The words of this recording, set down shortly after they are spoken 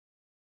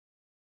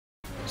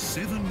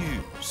7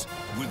 News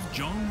with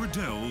John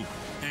Riddell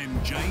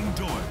and Jane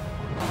Doyle.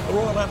 The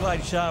Royal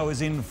Adelaide Show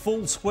is in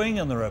full swing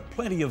and there are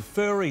plenty of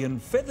furry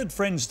and feathered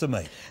friends to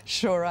meet.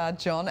 Sure are,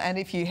 John. And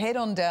if you head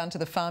on down to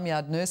the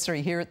Farmyard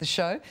Nursery here at the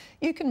show,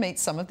 you can meet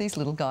some of these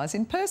little guys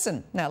in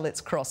person. Now let's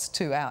cross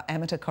to our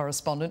amateur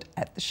correspondent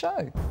at the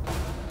show.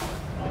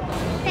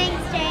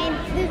 Thanks, Jane.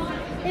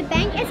 The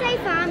Bank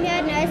SA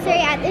Farmyard Nursery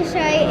at the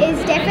show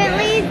is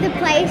definitely the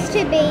place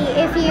to be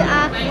if you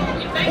are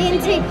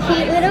into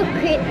cute little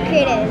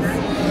critters.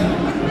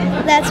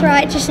 That's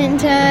right,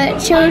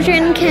 Jacynta.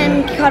 Children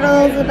can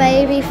cuddle the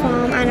baby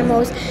farm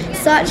animals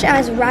such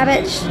as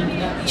rabbits,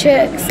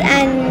 chooks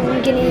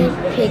and guinea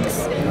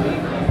pigs.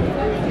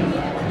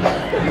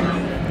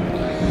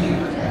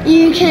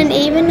 You can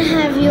even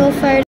have your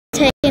photo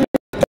taken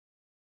with the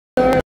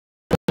critters.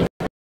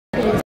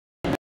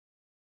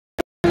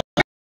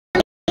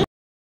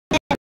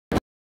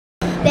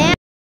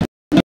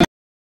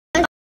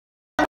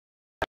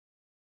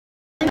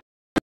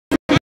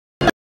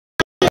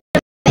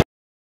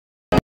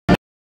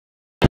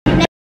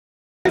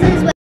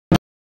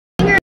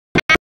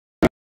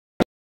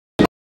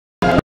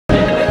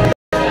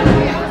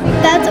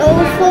 That's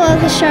all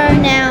for the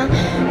show now.